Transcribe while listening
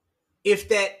if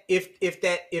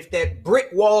that brick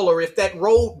wall or if that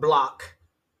roadblock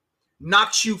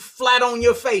knocks you flat on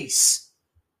your face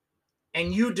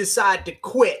and you decide to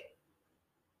quit,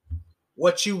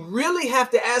 what you really have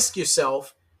to ask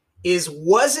yourself is,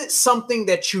 was it something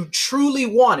that you truly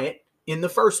wanted in the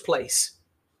first place?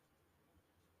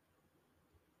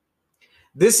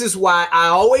 This is why I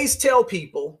always tell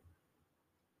people,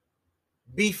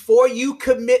 before you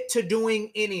commit to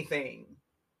doing anything,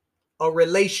 a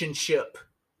relationship,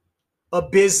 a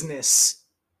business,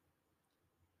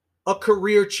 a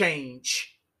career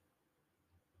change,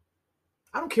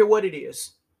 I don't care what it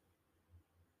is,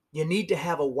 you need to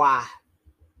have a why.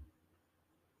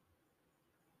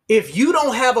 If you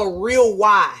don't have a real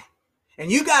why, and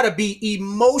you got to be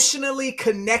emotionally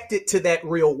connected to that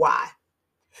real why,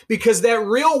 because that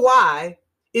real why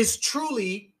is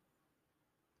truly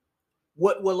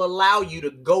what will allow you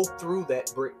to go through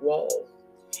that brick wall.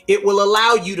 It will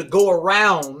allow you to go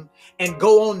around and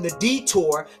go on the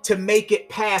detour to make it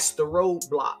past the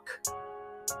roadblock.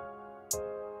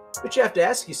 But you have to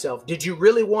ask yourself, did you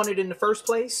really want it in the first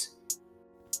place?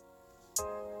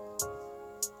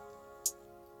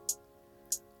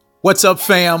 What's up,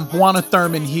 fam? Juana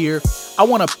Thurman here. I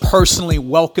want to personally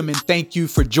welcome and thank you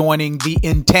for joining the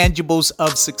Intangibles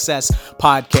of Success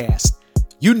podcast.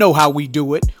 You know how we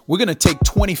do it. We're going to take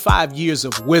 25 years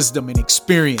of wisdom and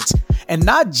experience and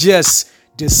not just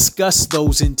discuss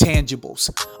those intangibles.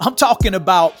 I'm talking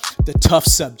about the tough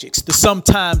subjects, the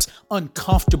sometimes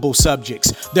uncomfortable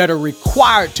subjects that are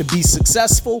required to be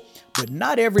successful, but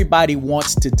not everybody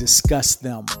wants to discuss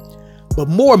them. But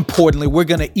more importantly, we're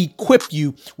going to equip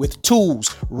you with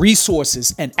tools,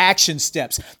 resources, and action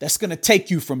steps that's going to take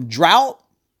you from drought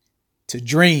to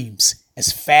dreams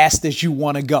as fast as you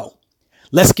want to go.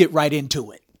 Let's get right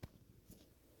into it.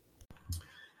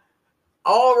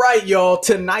 All right, y'all.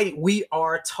 Tonight we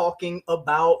are talking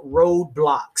about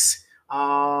roadblocks.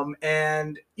 I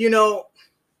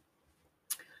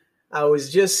was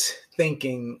just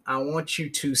thinking, I want you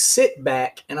to sit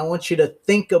back and I want you to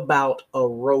think about a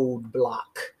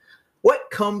roadblock. What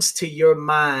comes to your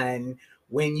mind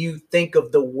when you think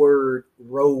of the word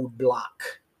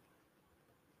roadblock?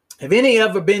 Have any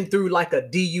ever been through like a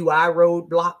DUI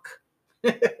roadblock?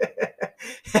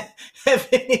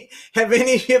 Have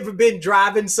any ever been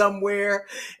driving somewhere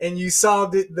and you saw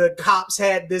that the cops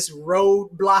had this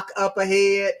roadblock up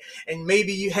ahead and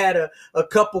maybe you had a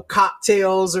couple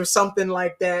cocktails or something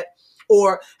like that?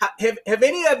 Or have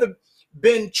any ever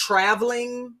been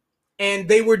traveling and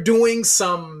they were doing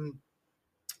some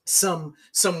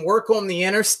work on the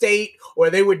interstate, or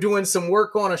they were doing some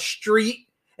work on a street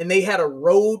and they had a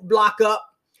roadblock up?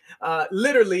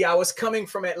 Literally, I was coming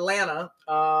from Atlanta.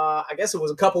 I guess it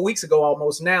was a couple weeks ago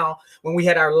almost now, when we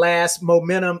had our last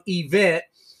Momentum event.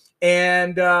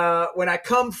 And when I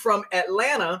come from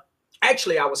Atlanta,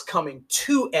 actually, I was coming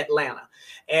to Atlanta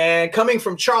and coming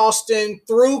from Charleston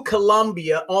through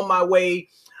Columbia on my way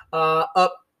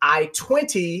up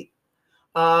I-20.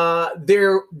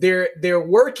 They're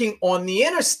working on the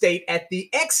interstate at the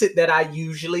exit that I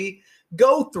usually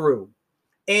go through.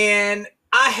 And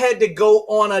I had to go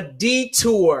on a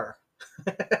detour.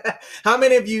 How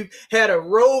many of you had a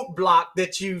roadblock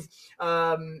that you've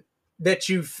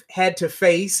had to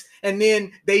face, and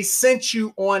then they sent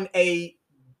you on a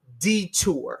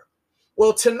detour?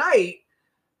 Well, tonight,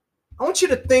 I want you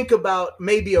to think about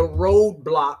maybe a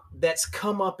roadblock that's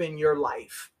come up in your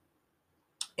life.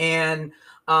 And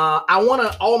I want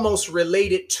to almost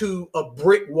relate it to a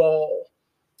brick wall,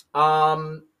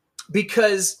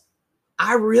 because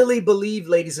I really believe,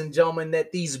 ladies and gentlemen,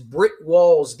 that these brick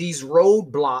walls, these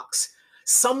roadblocks,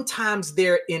 sometimes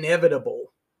they're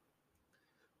inevitable.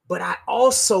 But I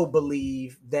also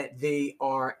believe that they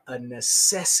are a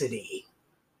necessity.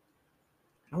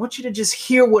 I want you to just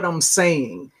hear what I'm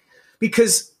saying,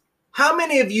 because how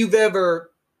many of you have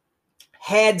ever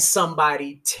had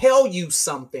somebody tell you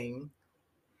something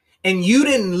and you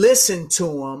didn't listen to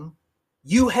them?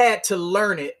 You had to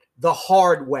learn it the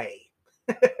hard way.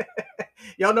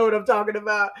 Y'all know what I'm talking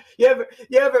about? You ever,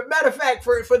 matter of fact,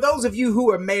 for those of you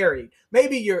who are married,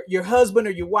 maybe your husband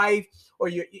or your wife or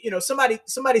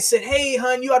somebody said, "Hey,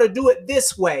 hon, you ought to do it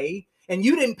this way," and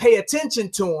you didn't pay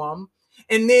attention to them,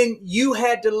 and then you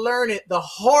had to learn it the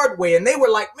hard way, and they were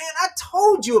like, "Man, I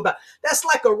told you about." That's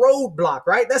like a roadblock,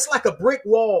 right? That's like a brick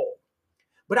wall.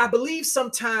 But I believe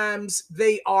sometimes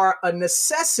they are a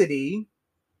necessity,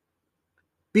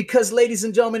 because, ladies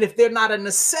and gentlemen, if they're not a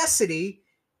necessity,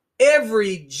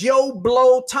 every Joe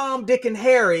Blow, Tom, Dick, and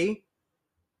Harry,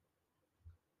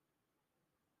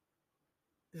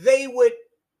 they would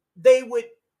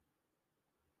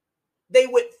they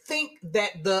would think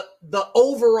that the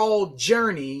overall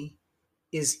journey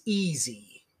is easy.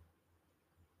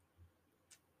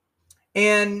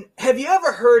 And have you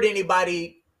ever heard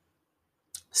anybody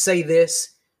say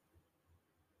this?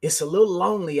 It's a little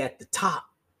lonely at the top.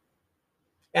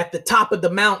 At the top of the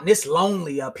mountain, it's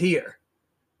lonely up here.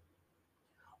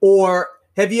 Or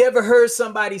have you ever heard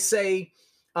somebody say,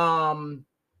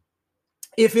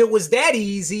 if it was that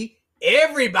easy,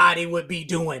 everybody would be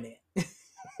doing it?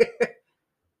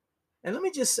 And let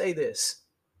me just say this.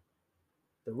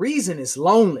 The reason it's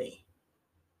lonely,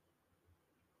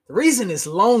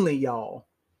 y'all,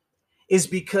 is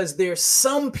because there's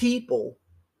some people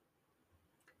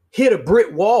hit a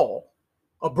brick wall,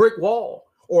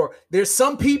 or there's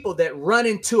some people that run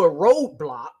into a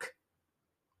roadblock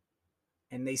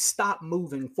and they stop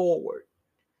moving forward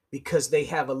because they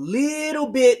have a little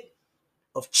bit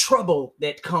of trouble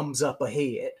that comes up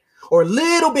ahead, or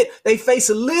they face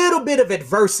a little bit of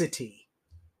adversity.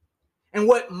 And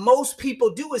what most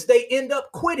people do is they end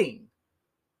up quitting.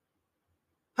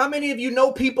 How many of you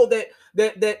know people that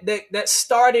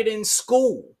started in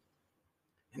school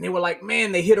and they were like,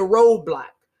 man, they hit a roadblock.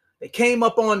 They came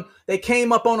up on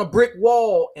a brick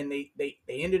wall and they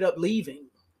ended up leaving.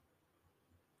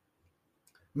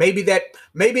 Maybe that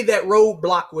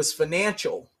roadblock was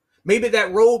financial. Maybe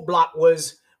that roadblock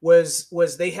was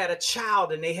they had a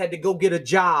child and they had to go get a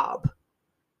job.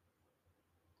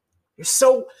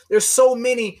 There's so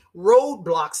many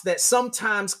roadblocks that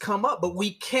sometimes come up, but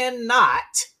we cannot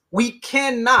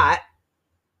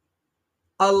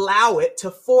allow it to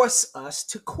force us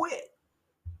to quit.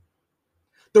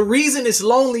 The reason it's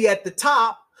lonely at the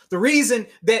top, the reason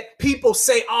that people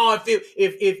say, oh,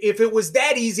 if it was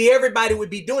that easy, everybody would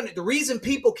be doing it. The reason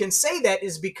people can say that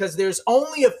is because there's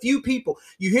only a few people.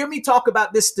 You hear me talk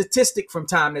about this statistic from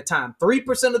time to time.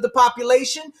 3% of the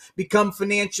population become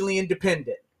financially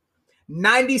independent.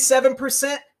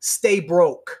 97% stay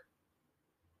broke.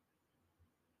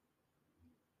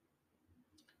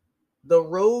 The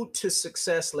road to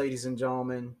success, ladies and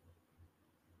gentlemen,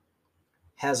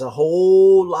 has a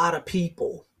whole lot of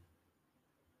people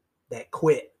that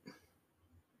quit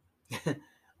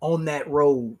on that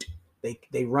road.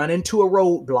 They run into a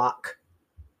roadblock.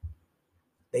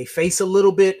 They face a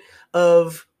little bit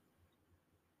of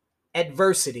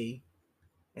adversity.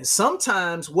 And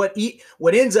sometimes what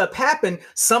ends up happening,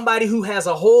 somebody who has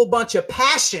a whole bunch of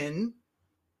passion,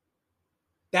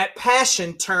 that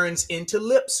passion turns into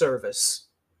lip service.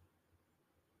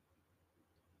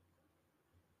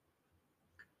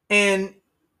 And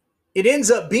it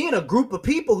ends up being a group of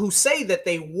people who say that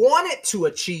they wanted to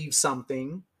achieve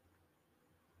something,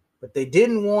 but they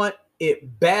didn't want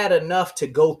it bad enough to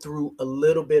go through a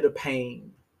little bit of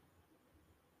pain.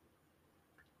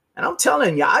 And I'm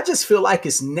telling you, I just feel like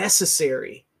it's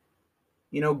necessary.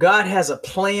 You know, God has a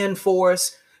plan for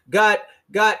us. God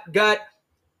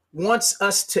wants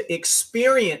us to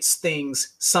experience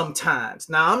things sometimes.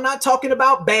 Now, I'm not talking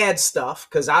about bad stuff,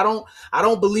 because I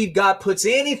don't believe God puts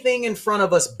anything in front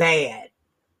of us bad.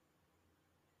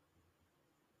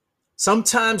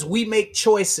 Sometimes we make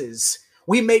choices.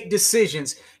 We make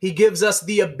decisions. He gives us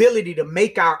the ability to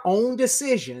make our own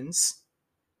decisions.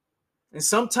 And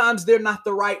sometimes they're not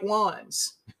the right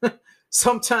ones.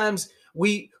 Sometimes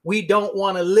we don't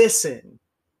want to listen.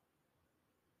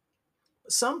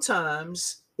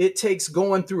 Sometimes it takes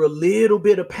going through a little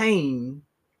bit of pain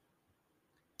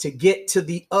to get to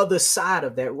the other side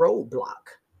of that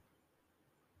roadblock.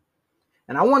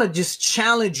 And I want to just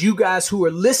challenge you guys who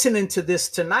are listening to this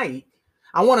tonight.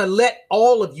 I want to let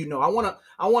all of you know.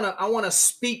 I want to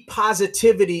speak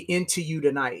positivity into you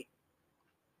tonight.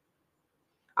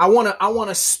 I want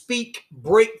to speak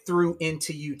breakthrough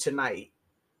into you tonight.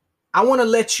 I want to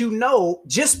let you know,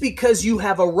 just because you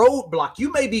have a roadblock, you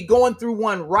may be going through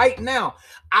one right now.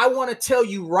 I want to tell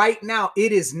you right now,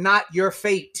 it is not your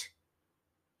fate.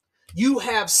 You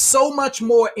have so much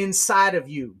more inside of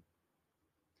you.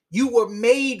 You were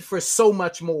made for so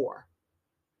much more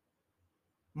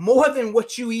than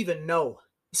what you even know.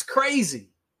 It's crazy.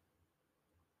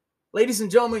 Ladies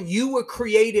and gentlemen, you were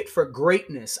created for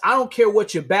greatness. I don't care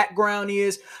what your background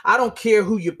is. I don't care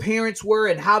who your parents were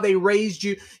and how they raised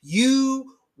you.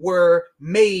 You were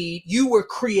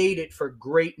created for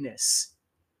greatness.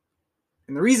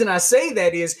 And the reason I say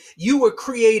that is you were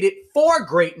created for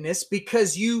greatness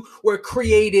because you were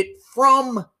created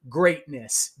from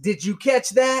greatness. Did you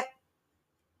catch that?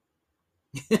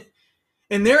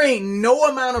 And there ain't no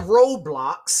amount of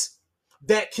roadblocks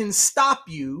that can stop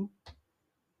you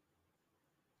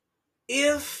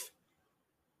if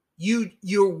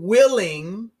you're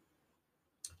willing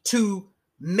to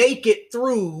make it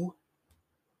through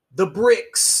the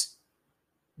bricks,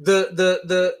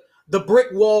 the brick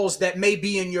walls that may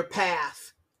be in your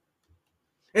path.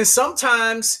 And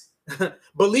sometimes,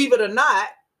 believe it or not,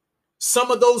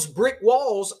 some of those brick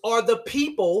walls are the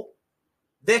people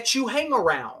that you hang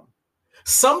around.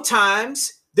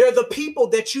 Sometimes they're the people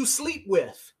that you sleep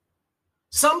with.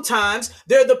 Sometimes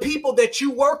they're the people that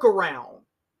you work around.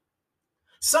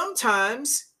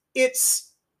 Sometimes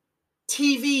it's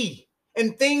TV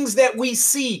and things that we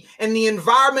see and the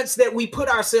environments that we put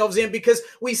ourselves in because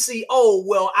we see, oh,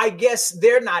 well, I guess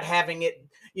they're not having it.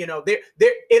 You know,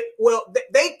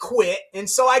 they quit. And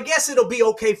so I guess it'll be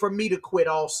okay for me to quit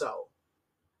also.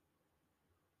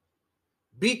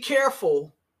 Be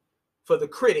careful for the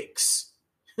critics.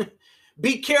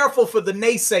 Be careful for the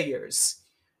naysayers.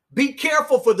 Be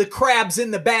careful for the crabs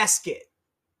in the basket.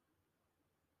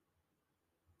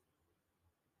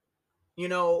 You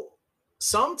know,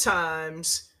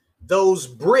 sometimes those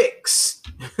bricks,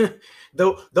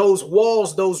 those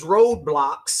walls, those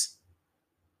roadblocks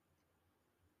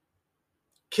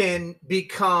can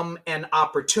become an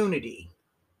opportunity.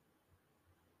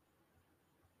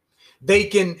 They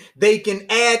can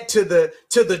add to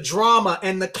the drama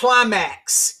and the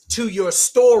climax to your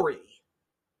story.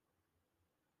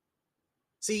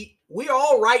 See, we're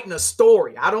all writing a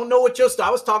story. I don't know what your story.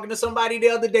 I was talking to somebody the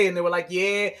other day and they were like,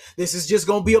 yeah, this is just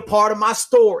going to be a part of my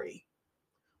story.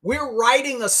 We're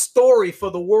writing a story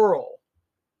for the world.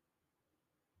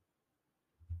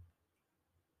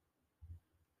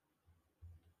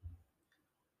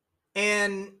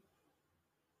 And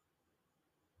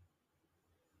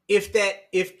if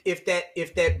that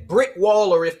brick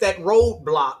wall or if that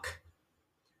roadblock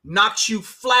knocks you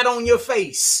flat on your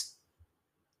face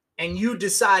and you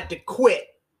decide to quit,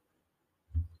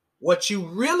 what you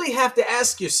really have to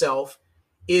ask yourself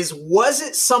is, was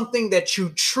it something that you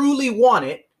truly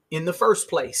wanted in the first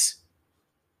place?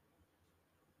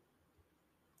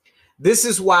 This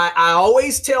is why I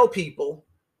always tell people,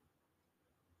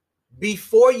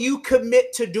 before you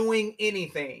commit to doing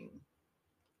anything,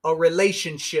 a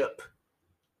relationship,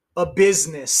 a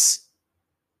business,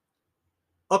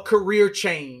 a career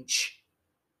change,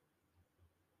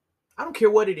 I don't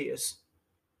care what it is,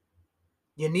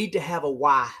 you need to have a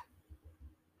why.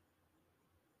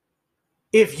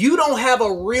 If you don't have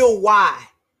a real why,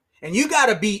 and you got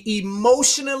to be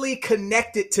emotionally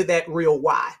connected to that real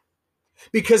why,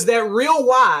 because that real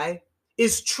why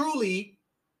is truly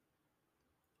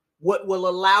what will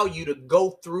allow you to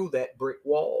go through that brick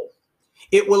wall.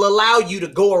 It will allow you to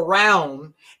go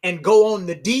around and go on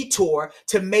the detour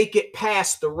to make it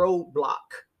past the roadblock.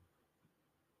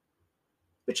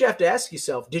 But you have to ask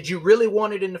yourself, did you really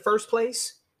want it in the first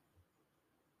place?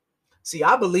 See,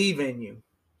 I believe in you.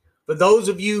 For those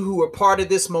of you who are part of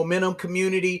this momentum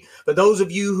community, for those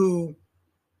of you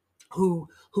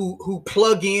who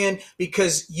plug in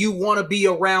because you want to be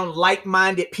around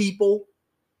like-minded people,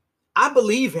 I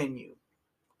believe in you.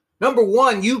 Number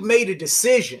one, you've made a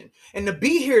decision. And to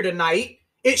be here tonight,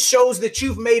 it shows that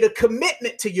you've made a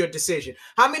commitment to your decision.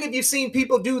 How many of you seen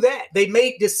people do that? They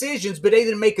made decisions, but they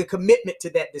didn't make a commitment to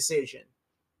that decision.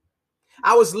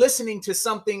 I was listening to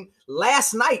something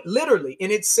last night, literally,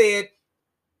 and it said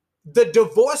the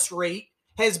divorce rate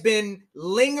has been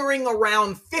lingering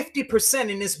around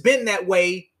 50%, and it's been that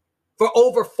way for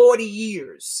over 40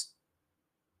 years.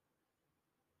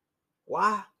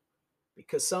 Why?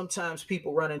 Because sometimes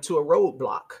people run into a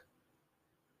roadblock.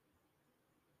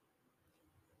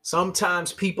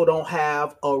 Sometimes people don't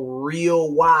have a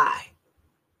real why.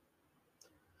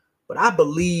 But I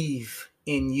believe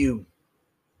in you.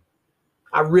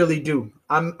 I really do.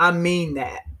 I mean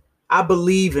that. I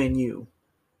believe in you.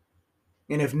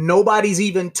 And if nobody's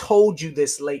even told you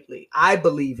this lately, I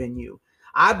believe in you.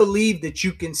 I believe that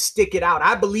you can stick it out.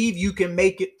 I believe you can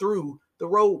make it through the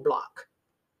roadblock.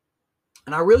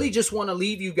 And I really just want to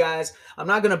leave you guys. I'm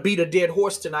not going to beat a dead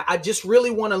horse tonight. I just really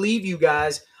want to leave you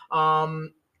guys.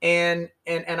 And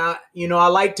I, you know, I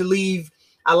like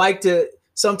to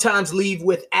sometimes leave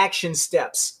with action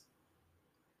steps.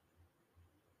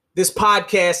 This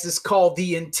podcast is called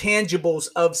The Intangibles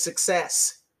of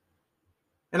Success.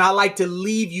 And I like to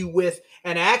leave you with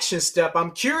an action step.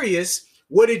 I'm curious,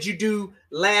 what did you do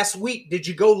last week? Did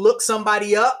you go look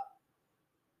somebody up?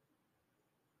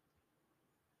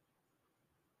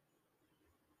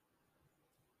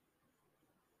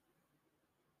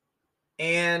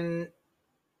 And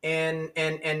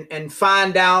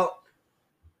find out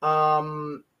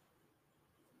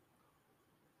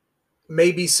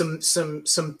maybe some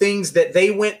things that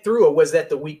they went through, or was that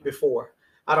the week before?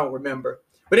 I don't remember.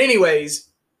 But anyways,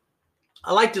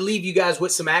 I like to leave you guys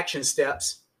with some action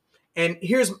steps. And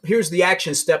here's the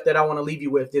action step that I want to leave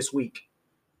you with this week.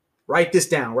 Write this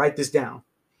down. Write this down.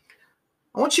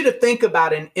 I want you to think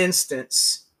about an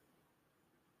instance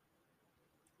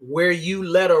where you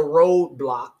let a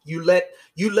roadblock, you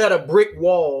let a brick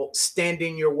wall stand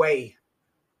in your way.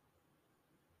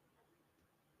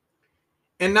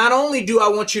 And not only do I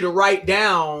want you to write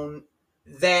down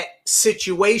that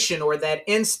situation or that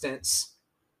instance,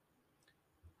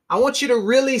 I want you to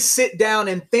really sit down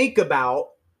and think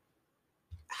about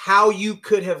how you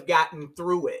could have gotten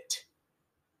through it.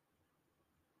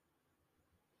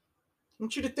 I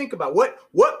want you to think about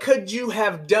what could you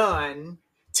have done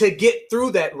to get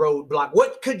through that roadblock?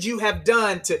 What could you have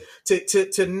done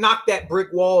to knock that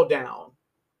brick wall down?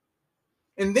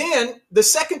 And then the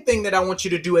second thing that I want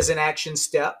you to do as an action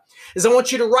step is I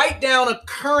want you to write down a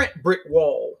current brick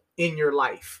wall in your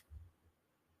life.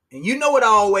 And you know what I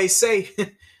always say,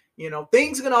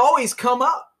 things are going to always come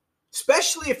up,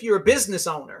 especially if you're a business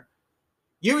owner.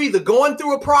 You're either going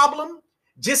through a problem,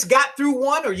 just got through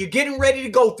one, or you're getting ready to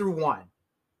go through one.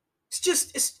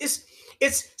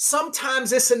 It's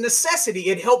sometimes it's a necessity.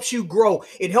 It helps you grow.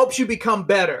 It helps you become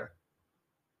better.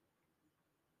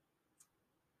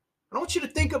 I want you to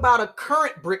think about a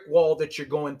current brick wall that you're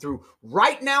going through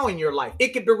right now in your life. It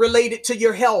could be related to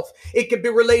your health. It could be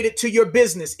related to your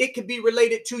business. It could be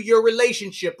related to your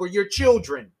relationship or your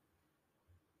children.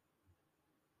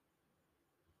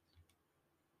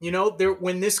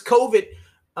 When this COVID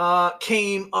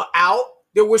came out,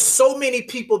 there were so many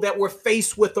people that were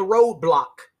faced with a roadblock.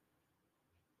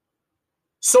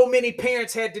 So many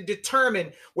parents had to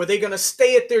determine were they going to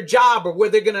stay at their job or were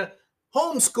they going to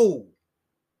homeschool.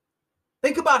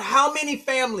 Think about how many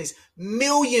families,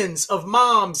 millions of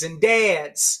moms and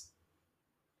dads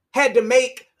had to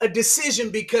make a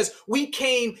decision because we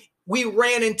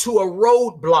ran into a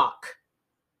roadblock.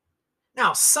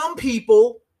 Now, some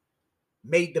people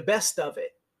made the best of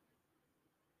it.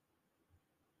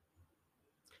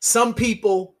 Some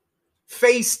people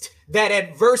faced that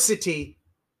adversity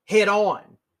head on.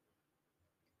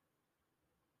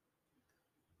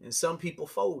 And some people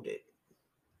folded.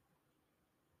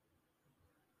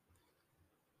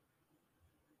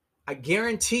 I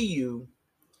guarantee you,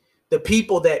 the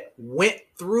people that went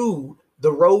through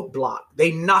the roadblock,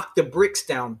 they knocked the bricks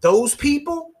down. Those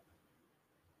people,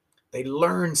 they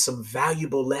learned some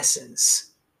valuable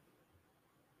lessons.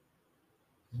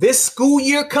 This school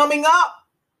year coming up,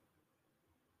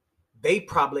 they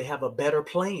probably have a better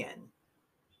plan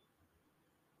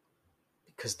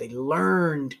because they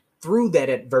learned through that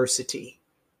adversity.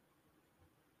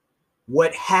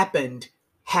 What happened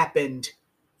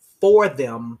for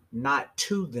them, not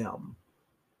to them.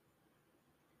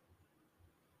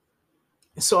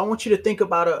 And so I want you to think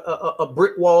about a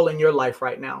brick wall in your life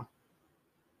right now.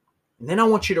 And then I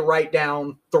want you to write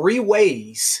down 3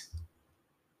 ways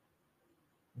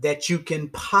that you can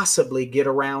possibly get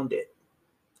around it.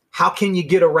 How can you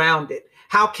get around it?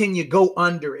 How can you go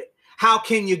under it? How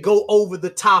can you go over the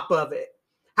top of it?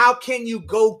 How can you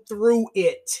go through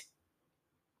it?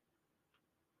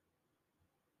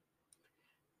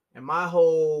 And my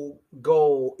whole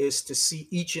goal is to see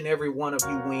each and every one of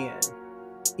you win.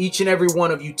 Each and every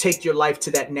one of you take your life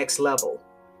to that next level.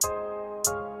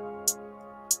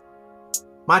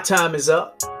 My time is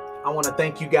up. I want to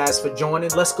thank you guys for joining.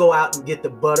 Let's go out and get the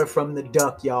butter from the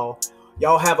duck, y'all.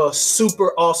 Y'all have a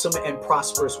super awesome and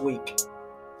prosperous week.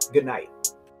 Good night.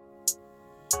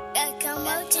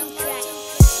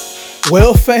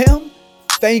 Well, fam,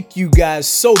 thank you guys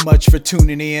so much for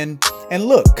tuning in. And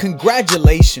look,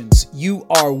 congratulations. You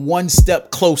are one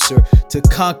step closer to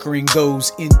conquering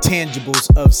those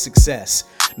intangibles of success.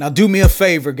 Now, do me a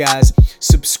favor, guys.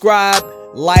 Subscribe,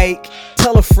 like,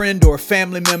 tell a friend or a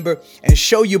family member, and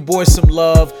show your boy some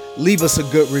love. Leave us a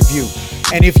good review.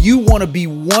 And if you want to be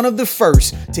one of the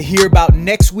first to hear about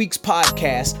next week's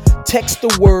podcast, text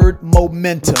the word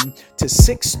momentum to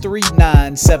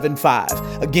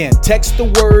 63975. Again, text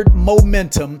the word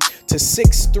momentum to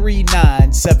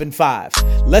 63975.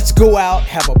 Let's go out,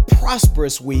 have a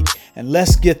prosperous week, and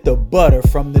let's get the butter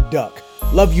from the duck.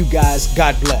 Love you guys.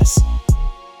 God bless.